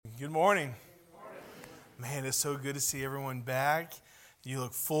Good morning. Man, it's so good to see everyone back. You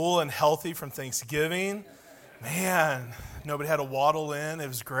look full and healthy from Thanksgiving. Man, nobody had to waddle in. It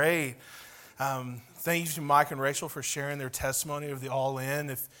was great. Thank you to Mike and Rachel for sharing their testimony of the All In.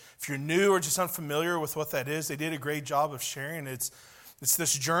 If you're new or just unfamiliar with what that is, they did a great job of sharing. It's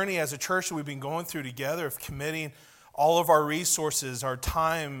this journey as a church that we've been going through together of committing all of our resources, our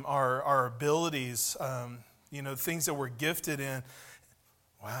time, our abilities, things that we're gifted in.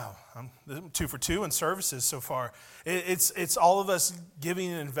 Wow, I'm 2 for 2 in services so far. It's all of us giving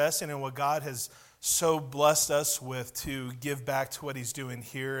and investing in what God has so blessed us with to give back to what He's doing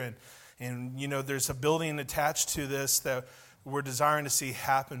here. And there's a building attached to this that we're desiring to see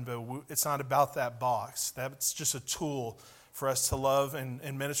happen, but it's not about that box. That's just a tool for us to love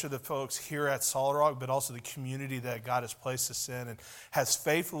and minister to the folks here at Solid Rock, but also the community that God has placed us in and has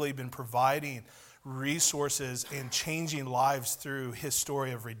faithfully been providing resources and changing lives through His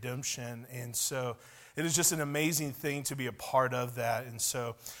story of redemption. And so it is just an amazing thing to be a part of that. And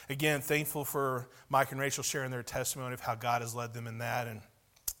so, again, thankful for Mike and Rachel sharing their testimony of how God has led them in that.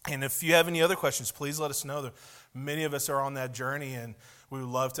 And if you have any other questions, please let us know. Many of us are on that journey, and we would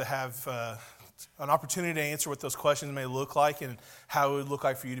love to have an opportunity to answer what those questions may look like and how it would look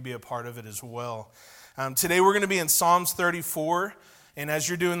like for you to be a part of it as well. Today we're going to be in Psalms 34. And as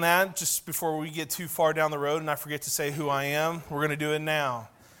you're doing that, just before we get too far down the road and I forget to say who I am, we're going to do it now.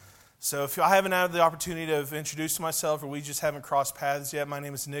 So if I haven't had the opportunity to introduce myself or we just haven't crossed paths yet, my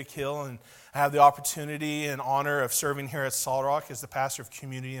name is Nick Hill, and I have the opportunity and honor of serving here at Solid Rock as the pastor of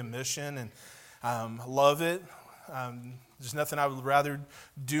community and mission, and love it. There's nothing I would rather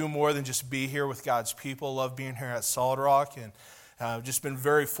do more than just be here with God's people. Love being here at Solid Rock, and just been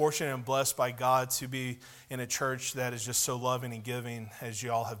very fortunate and blessed by God to be in a church that is just so loving and giving as you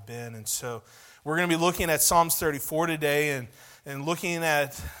all have been. And so we're going to be looking at Psalms 34 today and looking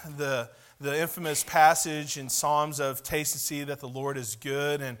at the infamous passage in Psalms of taste and see that the Lord is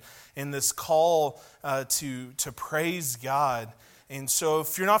good, and in this call to praise God. And so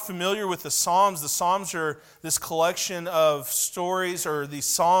if you're not familiar with the Psalms are this collection of stories or these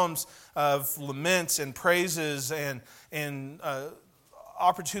Psalms of laments and praises and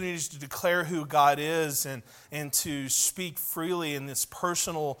opportunities to declare who God is and to speak freely in this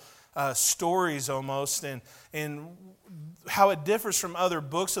personal stories almost, and how it differs from other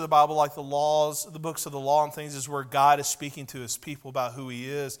books of the Bible like the books of the law and things, is where God is speaking to His people about who He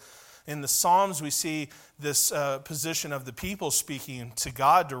is. In the Psalms, we see this position of the people speaking to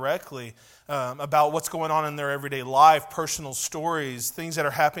God directly about what's going on in their everyday life, personal stories, things that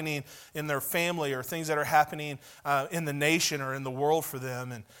are happening in their family or things that are happening in the nation or in the world for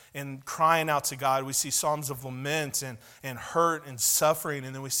them, and crying out to God. We see Psalms of lament and hurt and suffering,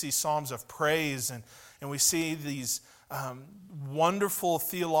 and then we see Psalms of praise, and we see these wonderful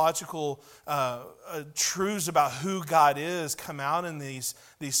theological truths about who God is come out in these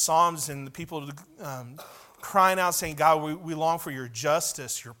Psalms, and the people crying out saying, God, we long for your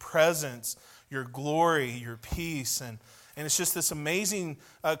justice, your presence, your glory, your peace. And it's just this amazing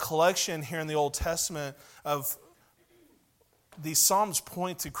collection here in the Old Testament of these Psalms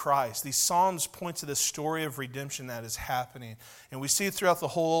point to Christ. These Psalms point to the story of redemption that is happening. And we see it throughout the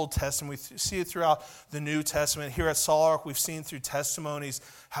whole Old Testament. We see it throughout the New Testament. Here at Solid Rock, we've seen through testimonies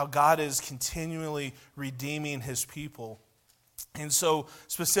how God is continually redeeming His people. And so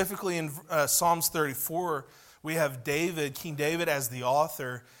specifically in Psalms 34, we have King David as the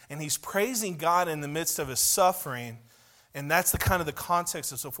author, and he's praising God in the midst of his suffering. And that's the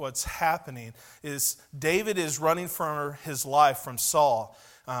context of what's happening. Is David is running for his life from Saul.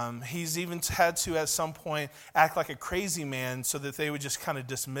 He's even had to at some point act like a crazy man so that they would just kind of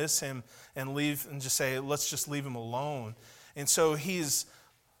dismiss him and leave and just say, let's just leave him alone. And so he's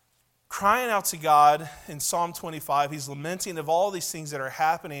crying out to God in Psalm 25. He's lamenting of all these things that are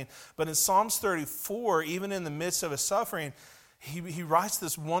happening. But in Psalms 34, even in the midst of his suffering, he writes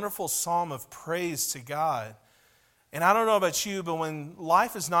this wonderful psalm of praise to God. And I don't know about you, but when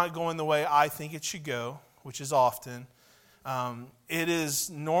life is not going the way I think it should go, which is often, it is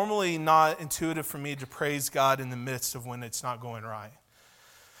normally not intuitive for me to praise God in the midst of when it's not going right.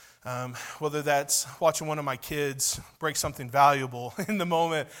 Whether that's watching one of my kids break something valuable in the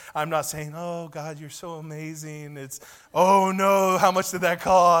moment, I'm not saying, oh, God, you're so amazing. It's, oh, no, how much did that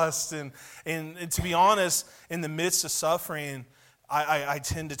cost? And to be honest, in the midst of suffering, I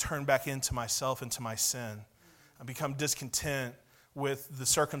tend to turn back into myself, into my sin. I become discontent with the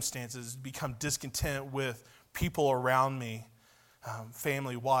circumstances, become discontent with people around me,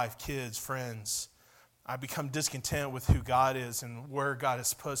 family, wife, kids, friends. I become discontent with who God is and where God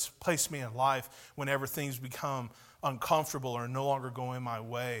has placed me in life whenever things become uncomfortable or no longer going my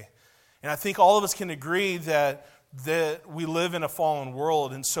way. And I think all of us can agree that we live in a fallen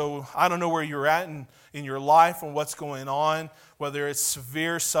world. And so I don't know where you're at in your life and what's going on, whether it's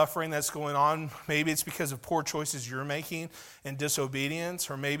severe suffering that's going on. Maybe it's because of poor choices you're making and disobedience,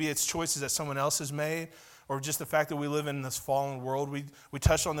 or maybe it's choices that someone else has made, or just the fact that we live in this fallen world. We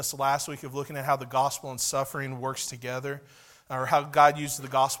touched on this last week of looking at how the gospel and suffering works together, or how God uses the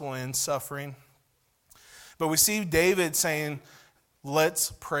gospel in suffering. But we see David saying,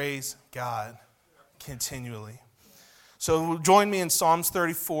 let's praise God continually. So join me in Psalms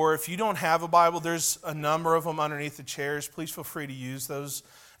 34. If you don't have a Bible, there's a number of them underneath the chairs. Please feel free to use those.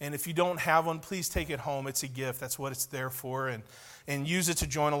 And if you don't have one, please take it home. It's a gift. That's what it's there for. And use it to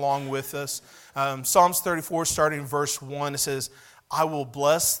join along with us. Psalms 34, starting in verse 1, it says, I will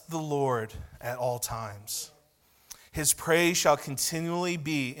bless the Lord at all times. His praise shall continually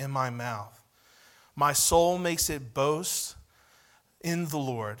be in my mouth. My soul makes it boast in the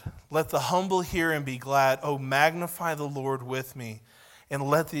Lord. Let the humble hear and be glad. Oh, magnify the Lord with me, and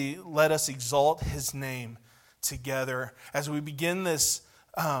let us exalt his name together. As we begin this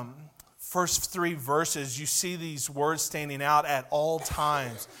first three verses, you see these words standing out at all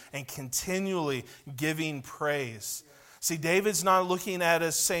times and continually giving praise. See, David's not looking at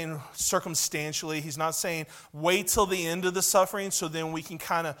us saying circumstantially. He's not saying wait till the end of the suffering so then we can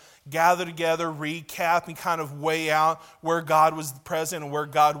kind of gather together, recap, and kind of weigh out where God was present and where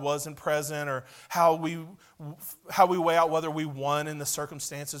God wasn't present, or how we weigh out whether we won in the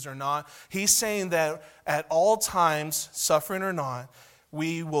circumstances or not. He's saying that at all times, suffering or not,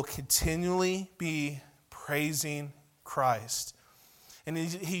 we will continually be praising Christ. And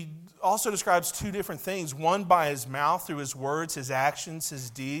he also describes two different things. One by his mouth, through his words, his actions, his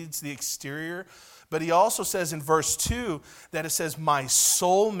deeds, the exterior. But he also says in verse 2 that it says, my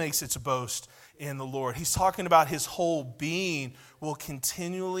soul makes its boast in the Lord. He's talking about his whole being will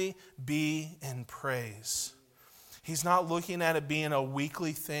continually be in praise. He's not looking at it being a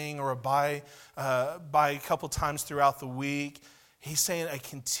weekly thing or by a couple times throughout the week. He's saying a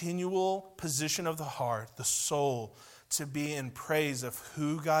continual position of the heart, the soul, to be in praise of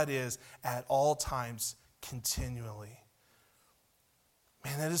who God is at all times, continually.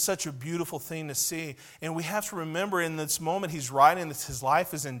 Man, that is such a beautiful thing to see. And we have to remember in this moment he's writing that his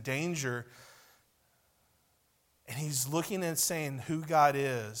life is in danger. And he's looking and saying who God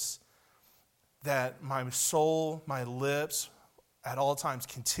is, that my soul, my lips, at all times,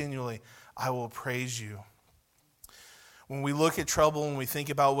 continually, I will praise you. When we look at trouble and we think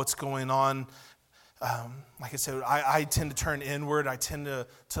about what's going on, like I said, I tend to turn inward. I tend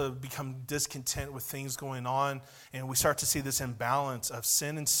to become discontent with things going on. And we start to see this imbalance of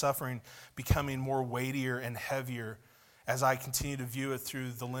sin and suffering becoming more weightier and heavier as I continue to view it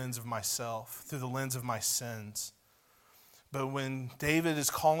through the lens of myself, through the lens of my sins. But when David is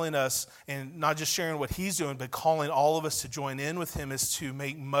calling us, and not just sharing what he's doing, but calling all of us to join in with him, is to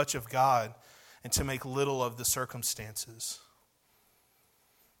make much of God and to make little of the circumstances.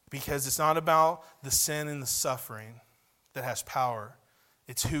 Because it's not about the sin and the suffering that has power.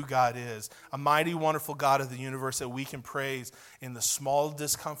 It's who God is. A mighty, wonderful God of the universe that we can praise in the small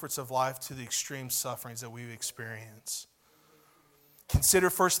discomforts of life to the extreme sufferings that we experience. Consider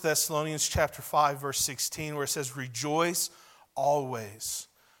 1 Thessalonians chapter 5, verse 16, where it says, rejoice always.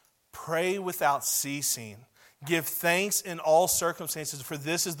 Pray without ceasing. Give thanks in all circumstances, for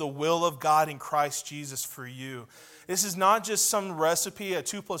this is the will of God in Christ Jesus for you. This is not just some recipe, a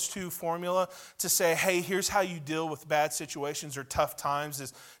 2 + 2 formula to say, hey, here's how you deal with bad situations or tough times.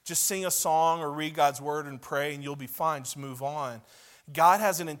 Is just sing a song or read God's word and pray and you'll be fine. Just move on. God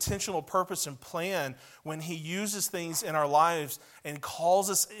has an intentional purpose and plan when he uses things in our lives and calls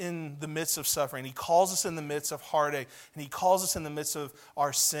us in the midst of suffering. He calls us in the midst of heartache, and he calls us in the midst of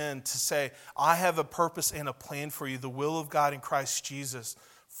our sin to say, I have a purpose and a plan for you, the will of God in Christ Jesus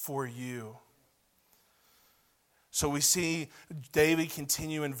for you. So we see David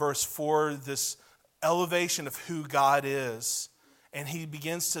continue in verse 4, this elevation of who God is. And he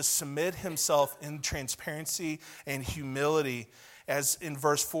begins to submit himself in transparency and humility. As in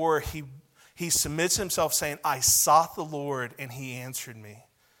verse 4, he submits himself saying, I sought the Lord and he answered me.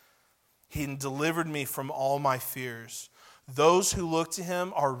 He delivered me from all my fears. Those who look to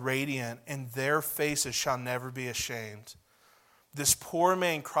him are radiant, and their faces shall never be ashamed. This poor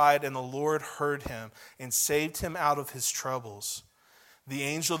man cried, and the Lord heard him and saved him out of his troubles. The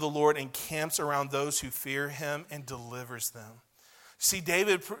angel of the Lord encamps around those who fear him and delivers them. See,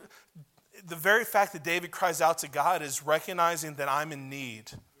 David, the very fact that David cries out to God is recognizing that I'm in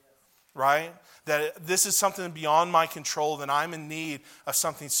need. right? That this is something beyond my control, that I'm in need of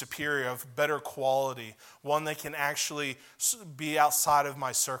something superior, of better quality, one that can actually be outside of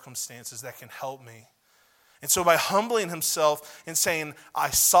my circumstances, that can help me. And so by humbling himself and saying, I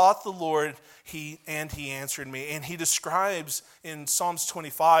sought the Lord, he answered me. And he describes in Psalms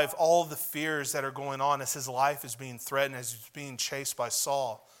 25 all the fears that are going on as his life is being threatened, as he's being chased by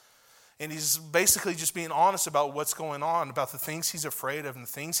Saul. And he's basically just being honest about what's going on, about the things he's afraid of and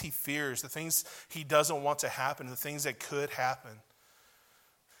the things he fears, the things he doesn't want to happen, the things that could happen.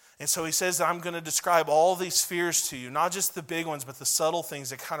 And so he says that I'm going to describe all these fears to you, not just the big ones, but the subtle things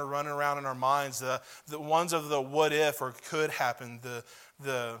that kind of run around in our minds, the ones of the what if or could happen,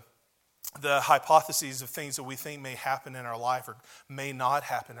 the hypotheses of things that we think may happen in our life or may not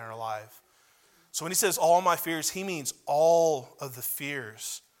happen in our life. So when he says all my fears, he means all of the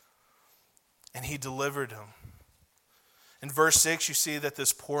fears. And he delivered him. In verse 6, you see that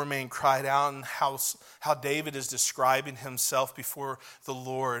this poor man cried out, and how David is describing himself before the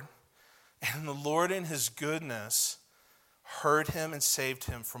Lord. And the Lord in his goodness heard him and saved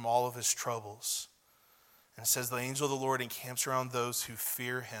him from all of his troubles. And it says the angel of the Lord encamps around those who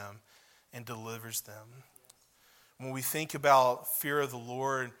fear him and delivers them. When we think about fear of the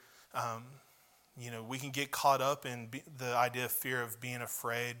Lord, we can get caught up in the idea of fear of being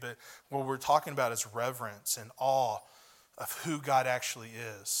afraid, but what we're talking about is reverence and awe of who God actually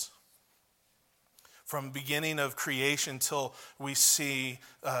is. From the beginning of creation till we see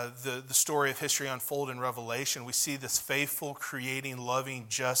the story of history unfold in Revelation, we see this faithful, creating, loving,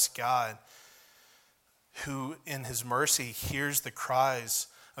 just God who in his mercy hears the cries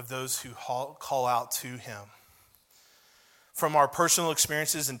of those who call out to him. From our personal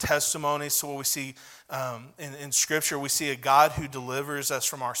experiences and testimonies to what we see in Scripture, we see a God who delivers us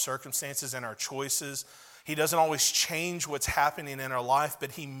from our circumstances and our choices. He doesn't always change what's happening in our life,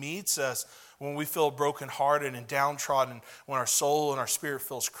 but he meets us when we feel brokenhearted and downtrodden, when our soul and our spirit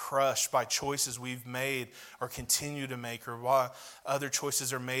feels crushed by choices we've made or continue to make, or why other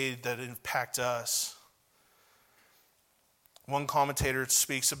choices are made that impact us. One commentator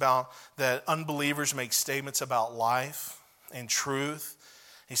speaks about that unbelievers make statements about life and truth.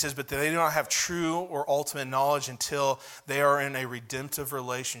 He says, but they do not have true or ultimate knowledge until they are in a redemptive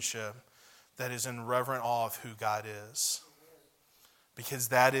relationship that is in reverent awe of who God is. Because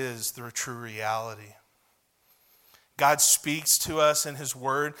that is the true reality. God speaks to us in his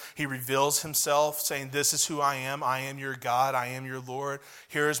word. He reveals himself, saying, this is who I am. I am your God. I am your Lord.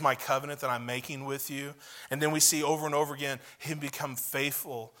 Here is my covenant that I'm making with you. And then we see over and over again him become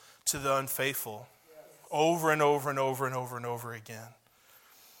faithful to the unfaithful. Over and over and over and over and over again.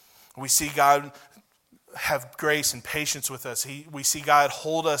 We see God have grace and patience with us. We see God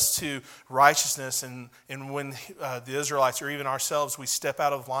hold us to righteousness, and when the Israelites or even ourselves, we step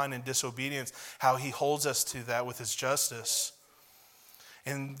out of line in disobedience, how he holds us to that with his justice.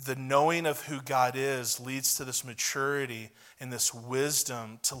 And the knowing of who God is leads to this maturity and this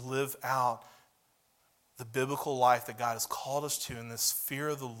wisdom to live out the biblical life that God has called us to. And this fear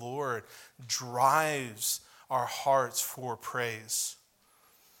of the Lord drives our hearts for praise.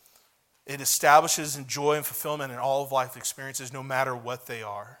 It establishes joy and fulfillment in all of life experiences, no matter what they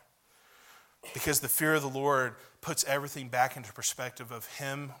are. Because the fear of the Lord puts everything back into perspective of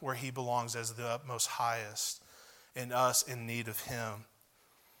him where he belongs as the utmost highest, and us in need of him.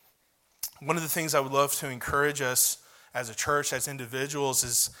 One of the things I would love to encourage us as a church, as individuals,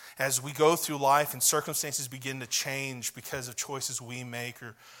 is as we go through life and circumstances begin to change because of choices we make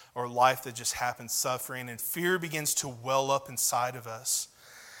or life that just happens, suffering, and fear begins to well up inside of us.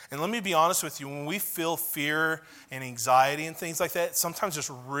 And let me be honest with you, when we feel fear and anxiety and things like that, sometimes it's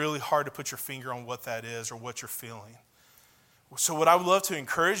really hard to put your finger on what that is or what you're feeling. So what I would love to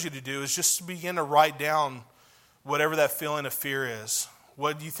encourage you to do is just to begin to write down whatever that feeling of fear is.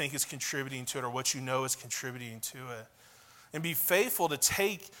 What do you think is contributing to it, or what you know is contributing to it? And be faithful to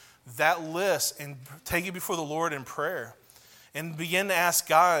take that list and take it before the Lord in prayer. And begin to ask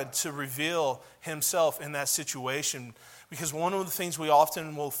God to reveal himself in that situation. Because one of the things we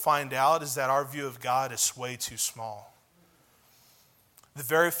often will find out is that our view of God is way too small. The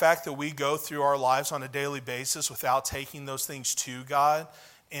very fact that we go through our lives on a daily basis without taking those things to God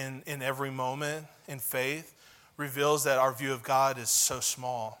in every moment in faith reveals that our view of God is so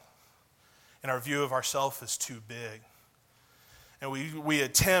small. And our view of ourselves is too big. And we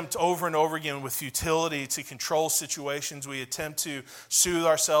attempt over and over again with futility to control situations. We attempt to soothe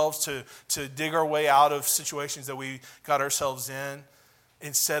ourselves, to dig our way out of situations that we got ourselves in,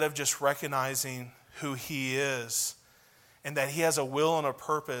 instead of just recognizing who he is and that he has a will and a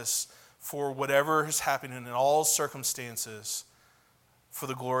purpose for whatever is happening in all circumstances for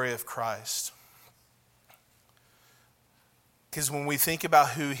the glory of Christ. Because when we think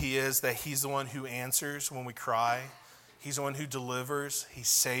about who he is, that he's the one who answers when we cry. He's the one who delivers. He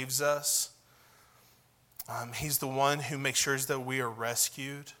saves us. He's the one who makes sure that we are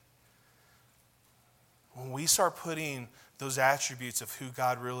rescued. When we start putting those attributes of who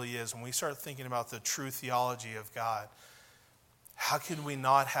God really is, when we start thinking about the true theology of God, how can we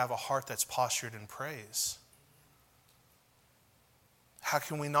not have a heart that's postured in praise? How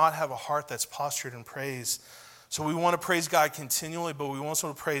can we not have a heart that's postured in praise? So we want to praise God continually, but we also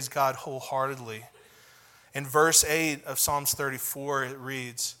want to praise God wholeheartedly. In verse 8 of Psalms 34, it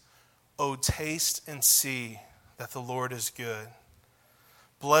reads, "O taste and see that the Lord is good.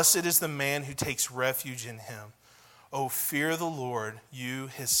 Blessed is the man who takes refuge in him. O fear the Lord, you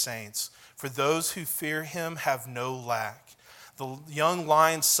his saints. For those who fear him have no lack. The young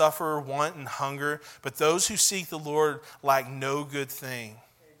lions suffer want and hunger, but those who seek the Lord lack no good thing.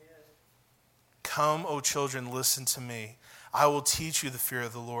 Come, O children, listen to me. I will teach you the fear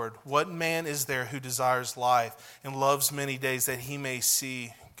of the Lord. What man is there who desires life and loves many days that he may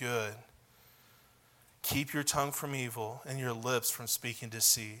see good? Keep your tongue from evil and your lips from speaking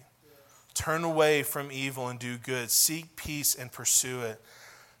deceit. Turn away from evil and do good. Seek peace and pursue it."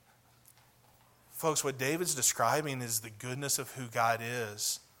 Folks, what David's describing is the goodness of who God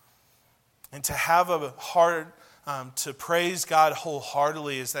is. And to have a heart to praise God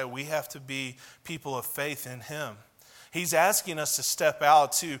wholeheartedly is that we have to be people of faith in him. He's asking us to step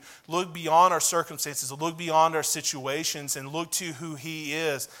out, to look beyond our circumstances, to look beyond our situations and look to who he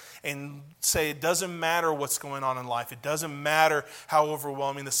is and say it doesn't matter what's going on in life. It doesn't matter how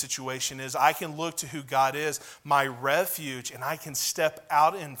overwhelming the situation is. I can look to who God is, my refuge, and I can step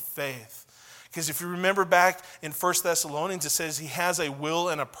out in faith. Because if you remember back in 1 Thessalonians, it says he has a will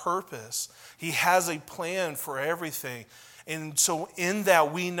and a purpose. He has a plan for everything. And so in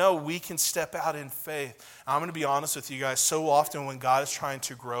that, we know we can step out in faith. I'm going to be honest with you guys. So often when God is trying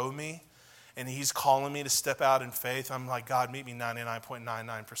to grow me and he's calling me to step out in faith, I'm like, God, meet me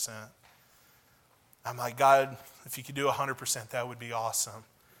 99.99%. I'm like, God, if you could do 100%, that would be awesome.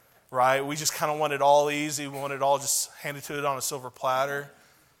 Right? We just kind of want it all easy. We want it all just handed to it on a silver platter.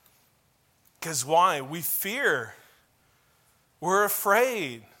 Because why? We fear. We're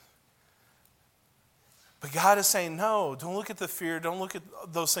afraid. But God is saying, no, don't look at the fear. Don't look at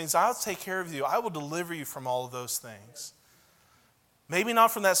those things. I'll take care of you. I will deliver you from all of those things. Maybe not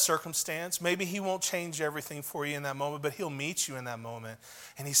from that circumstance. Maybe he won't change everything for you in that moment, but he'll meet you in that moment.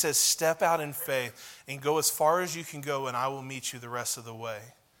 And he says, step out in faith and go as far as you can go, and I will meet you the rest of the way.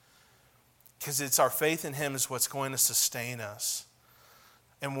 Because it's our faith in him is what's going to sustain us.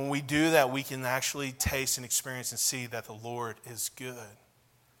 And when we do that, we can actually taste and experience and see that the Lord is good.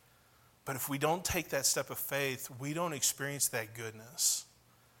 But if we don't take that step of faith, we don't experience that goodness.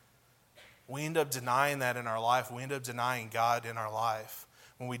 We end up denying that in our life. We end up denying God in our life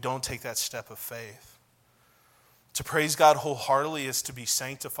when we don't take that step of faith. To praise God wholeheartedly is to be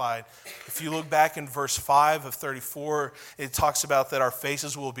sanctified. If you look back in verse 5 of 34, it talks about that our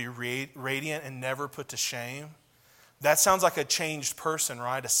faces will be radiant and never put to shame. That sounds like a changed person,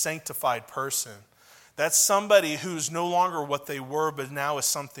 right? A sanctified person. That's somebody who's no longer what they were, but now is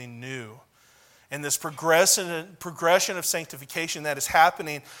something new. And this progression of sanctification that is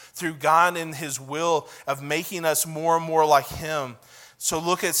happening through God and his will of making us more and more like him. So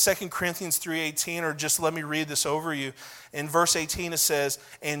look at 2 Corinthians 3:18, or just let me read this over you. In verse 18 it says,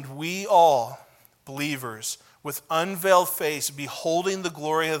 "And we all, believers, with unveiled face, beholding the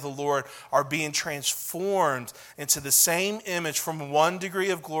glory of the Lord, are being transformed into the same image from one degree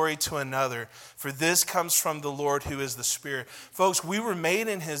of glory to another. For this comes from the Lord who is the Spirit." Folks, we were made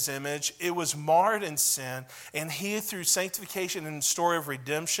in his image. It was marred in sin. And he, through sanctification and the story of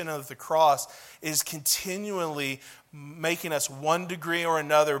redemption of the cross, is continually making us one degree or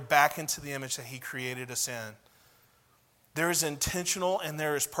another back into the image that he created us in. There is intentional and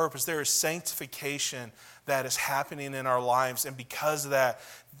there is purpose. There is sanctification that is happening in our lives. And because of that,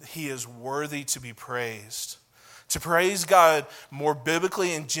 he is worthy to be praised. To praise God more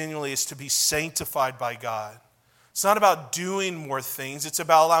biblically and genuinely is to be sanctified by God. It's not about doing more things. It's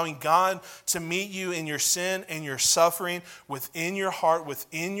about allowing God to meet you in your sin and your suffering within your heart,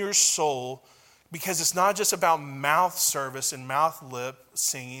 within your soul. Because it's not just about mouth service and mouth lip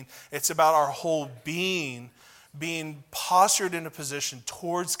singing. It's about our whole being postured in a position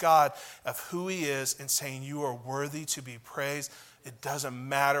towards God of who he is and saying, you are worthy to be praised. It doesn't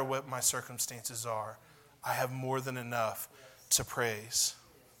matter what my circumstances are. I have more than enough to praise.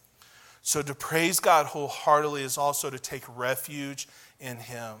 So to praise God wholeheartedly is also to take refuge in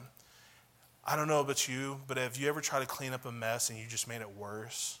him. I don't know about you, but have you ever tried to clean up a mess and you just made it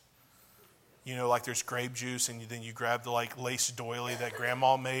worse? You know, like there's grape juice and then you grab the like lace doily that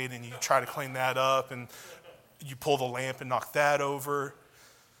grandma made and you try to clean that up and you pull the lamp and knock that over.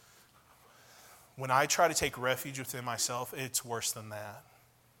 When I try to take refuge within myself, it's worse than that.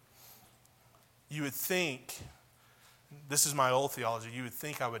 You would think, this is my old theology, you would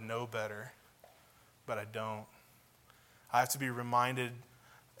think I would know better, but I don't. I have to be reminded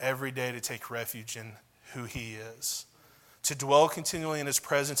every day to take refuge in who he is. To dwell continually in his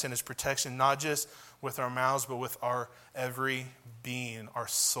presence and his protection, not just with our mouths, but with our every being, our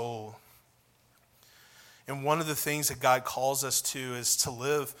soul. And one of the things that God calls us to is to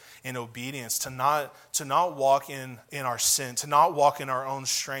live in obedience, to not walk in our sin, to not walk in our own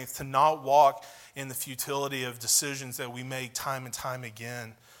strength, to not walk in the futility of decisions that we make time and time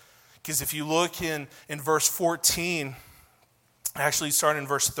again. Because if you look in verse 14, actually starting in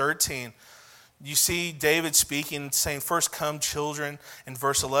verse 13, you see David speaking, saying, first come children in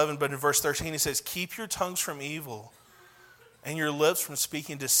verse 11, but in verse 13 he says, keep your tongues from evil and your lips from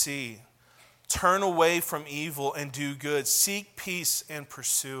speaking deceit. Turn away from evil and do good. Seek peace and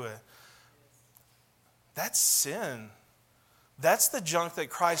pursue it. That's sin. That's the junk that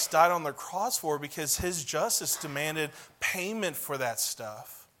Christ died on the cross for because his justice demanded payment for that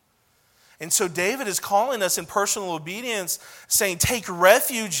stuff. And so David is calling us in personal obedience, saying, take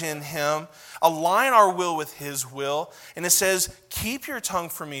refuge in him, align our will with his will. And it says, keep your tongue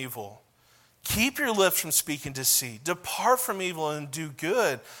from evil. Keep your lips from speaking deceit. Depart from evil and do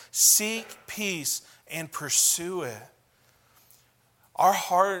good. Seek peace and pursue it. Our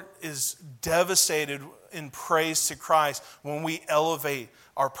heart is devastated in praise to Christ when we elevate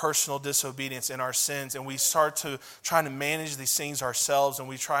our personal disobedience and our sins, and we start to try to manage these things ourselves, and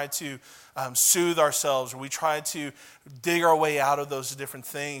we try to soothe ourselves, and we try to dig our way out of those different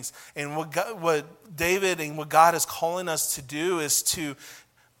things. And what David and what God is calling us to do is to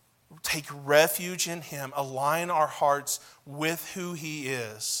take refuge in him, align our hearts with who he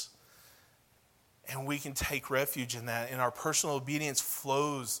is, and we can take refuge in that. And our personal obedience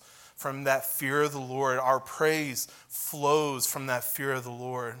flows from that fear of the Lord. Our praise flows from that fear of the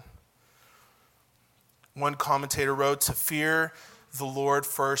Lord. One commentator wrote, to fear the Lord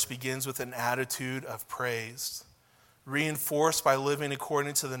first begins with an attitude of praise, reinforced by living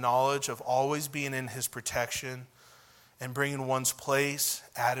according to the knowledge of always being in his protection and bringing one's place,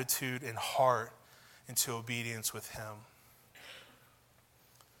 attitude, and heart into obedience with him.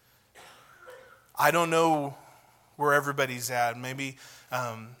 I don't know where everybody's at. Maybe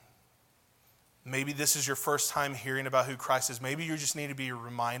this is your first time hearing about who Christ is. Maybe you just need to be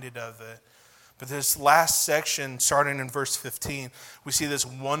reminded of it. But this last section, starting in verse 15, we see this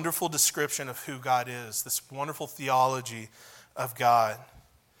wonderful description of who God is, this wonderful theology of God.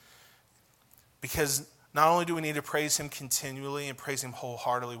 Because not only do we need to praise him continually and praise him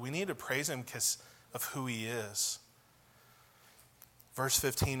wholeheartedly, we need to praise him because of who he is. Verse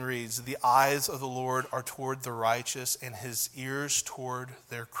 15 reads, the eyes of the Lord are toward the righteous and his ears toward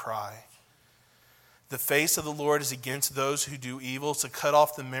their cry. The face of the Lord is against those who do evil, to cut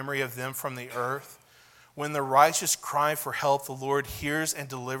off the memory of them from the earth. When the righteous cry for help, the Lord hears and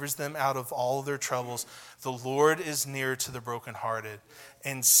delivers them out of all of their troubles. The Lord is near to the brokenhearted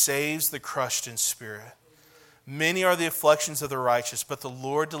and saves the crushed in spirit. Many are the afflictions of the righteous, but the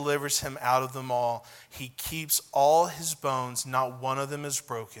Lord delivers him out of them all. He keeps all his bones, not one of them is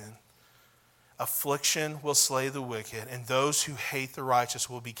broken. Affliction will slay the wicked, and those who hate the righteous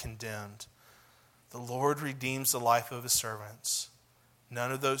will be condemned. The Lord redeems the life of his servants.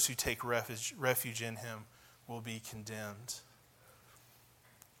 None of those who take refuge in him will be condemned.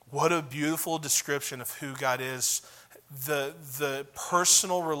 What a beautiful description of who God is. The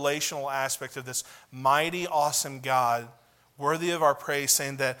personal, relational aspect of this mighty, awesome God, worthy of our praise,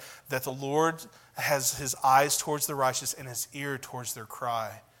 saying that the Lord has his eyes towards the righteous and his ear towards their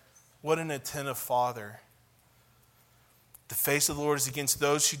cry. What an attentive Father. The face of the Lord is against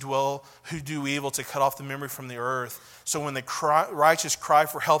those who do evil, to cut off the memory from the earth. So when the righteous cry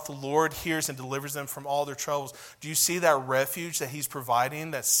for help, the Lord hears and delivers them from all their troubles. Do you see that refuge that he's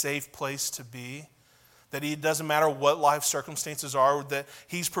providing, that safe place to be? That it doesn't matter what life circumstances are, that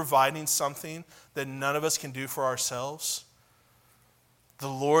he's providing something that none of us can do for ourselves. The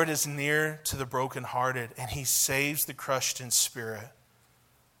Lord is near to the brokenhearted, and he saves the crushed in spirit.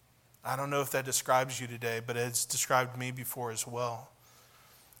 I don't know if that describes you today, but it's described me before as well.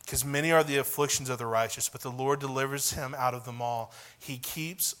 Because many are the afflictions of the righteous, but the Lord delivers him out of them all. He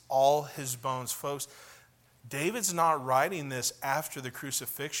keeps all his bones. Folks, David's not writing this after the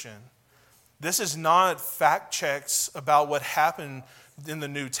crucifixion. This is not fact checks about what happened in the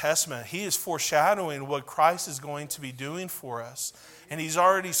New Testament. He is foreshadowing what Christ is going to be doing for us. And he's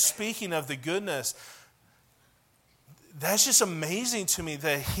already speaking of the goodness. That's just amazing to me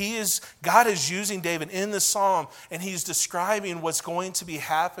that God is using David in the psalm, and he's describing what's going to be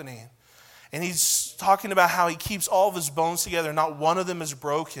happening. And he's talking about how he keeps all of his bones together. Not one of them is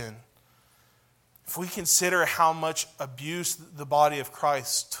broken. If we consider how much abuse the body of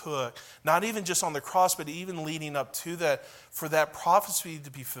Christ took, not even just on the cross, but even leading up to that, for that prophecy to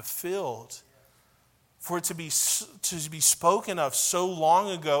be fulfilled, for it to be spoken of so long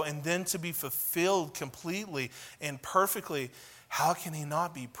ago and then to be fulfilled completely and perfectly, how can he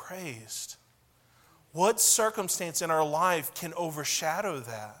not be praised? What circumstance in our life can overshadow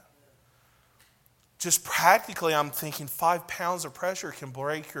that? Just practically, I'm thinking 5 pounds of pressure can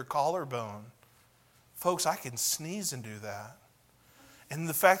break your collarbone. Folks, I can sneeze and do that. And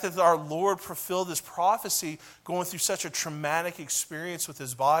the fact that our Lord fulfilled this prophecy going through such a traumatic experience with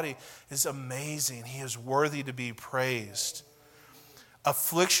his body is amazing. He is worthy to be praised.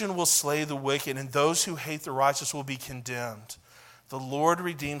 Affliction will slay the wicked, and those who hate the righteous will be condemned. The Lord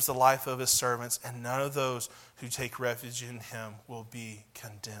redeems the life of his servants, and none of those who take refuge in him will be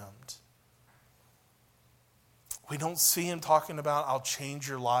condemned. We don't see him talking about, I'll change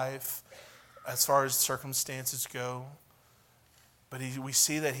your life as far as circumstances go. But we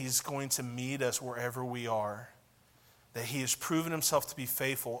see that he's going to meet us wherever we are. That he has proven himself to be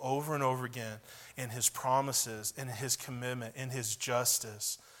faithful over and over again in his promises, in his commitment, in his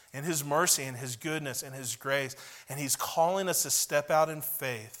justice, in his mercy, in his goodness, in his grace. And he's calling us to step out in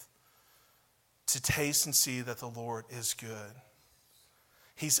faith to taste and see that the Lord is good.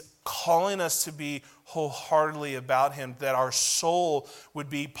 He's calling us to be wholeheartedly about him, that our soul would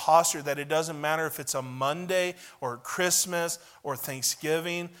be postured, that it doesn't matter if it's a Monday or Christmas or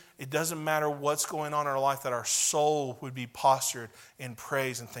Thanksgiving. It doesn't matter what's going on in our life, that our soul would be postured in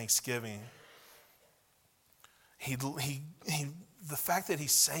praise and thanksgiving. The fact that he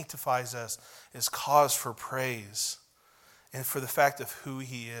sanctifies us is cause for praise, and for the fact of who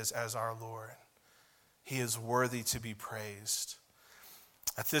he is as our Lord. He is worthy to be praised.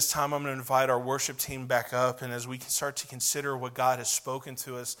 At this time, I'm going to invite our worship team back up, and as we start to consider what God has spoken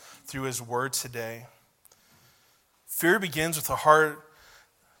to us through his word today. Fear begins with a heart.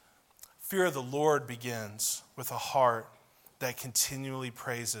 Fear of the Lord begins with a heart that continually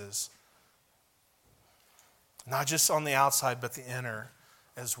praises. Not just on the outside, but the inner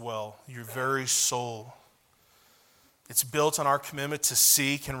as well, your very soul. It's built on our commitment to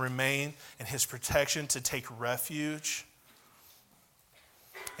seek and remain in his protection, to take refuge.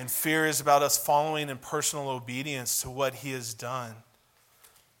 And fear is about us following in personal obedience to what he has done.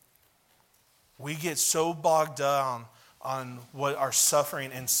 We get so bogged down on what our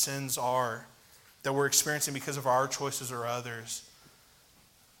suffering and sins are that we're experiencing because of our choices or others.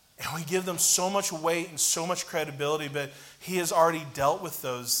 And we give them so much weight and so much credibility, but he has already dealt with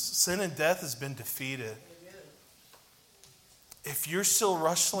those. Sin and death has been defeated. If you're still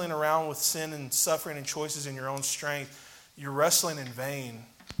wrestling around with sin and suffering and choices in your own strength, you're wrestling in vain.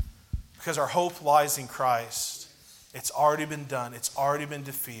 Because our hope lies in Christ. It's already been done. It's already been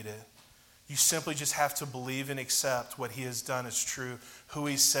defeated. You simply just have to believe and accept what he has done is true, who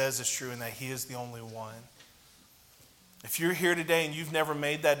he says is true, and that he is the only one. If you're here today and you've never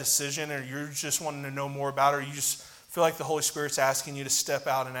made that decision, or you're just wanting to know more about it, or you just feel like the Holy Spirit's asking you to step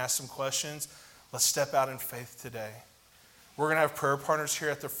out and ask some questions, let's step out in faith today. We're going to have prayer partners here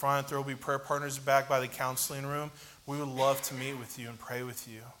at the front. There will be prayer partners back by the counseling room. We would love to meet with you and pray with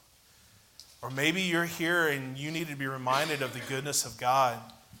you. Or maybe you're here and you need to be reminded of the goodness of God.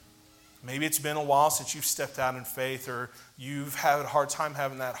 Maybe it's been a while since you've stepped out in faith, or you've had a hard time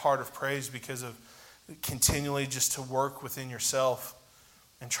having that heart of praise because of continually just to work within yourself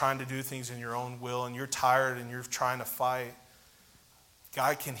and trying to do things in your own will, and you're tired and you're trying to fight.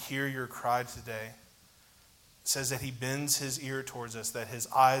 God can hear your cry today. It says that he bends his ear towards us, that his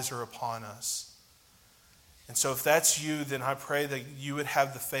eyes are upon us. And so if that's you, then I pray that you would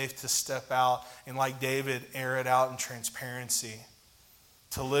have the faith to step out and, like David, air it out in transparency,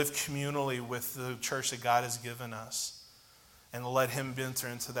 to live communally with the church that God has given us, and to let him enter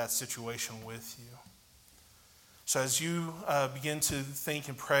into that situation with you. So as you begin to think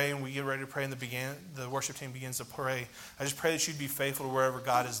and pray, and we get ready to pray, and the worship team begins to pray, I just pray that you'd be faithful to wherever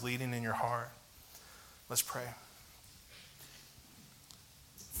God is leading in your heart. Let's pray.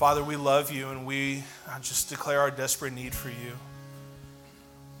 Father, we love you, and we just declare our desperate need for you.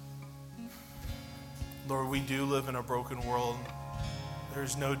 Lord, we do live in a broken world.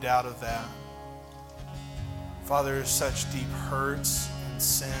 There's no doubt of that. Father, there's such deep hurts and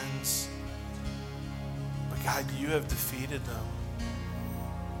sins. But God, you have defeated them.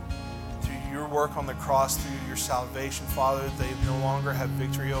 your work on the cross, through your salvation, Father, they no longer have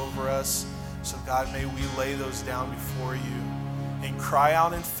victory over us. So God, may we lay those down before you and cry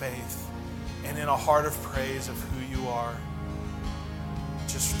out in faith and in a heart of praise of who you are.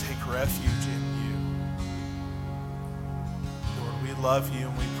 Just take refuge in you. Lord, we love you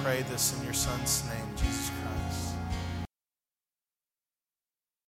and we pray this in your Son's name, Jesus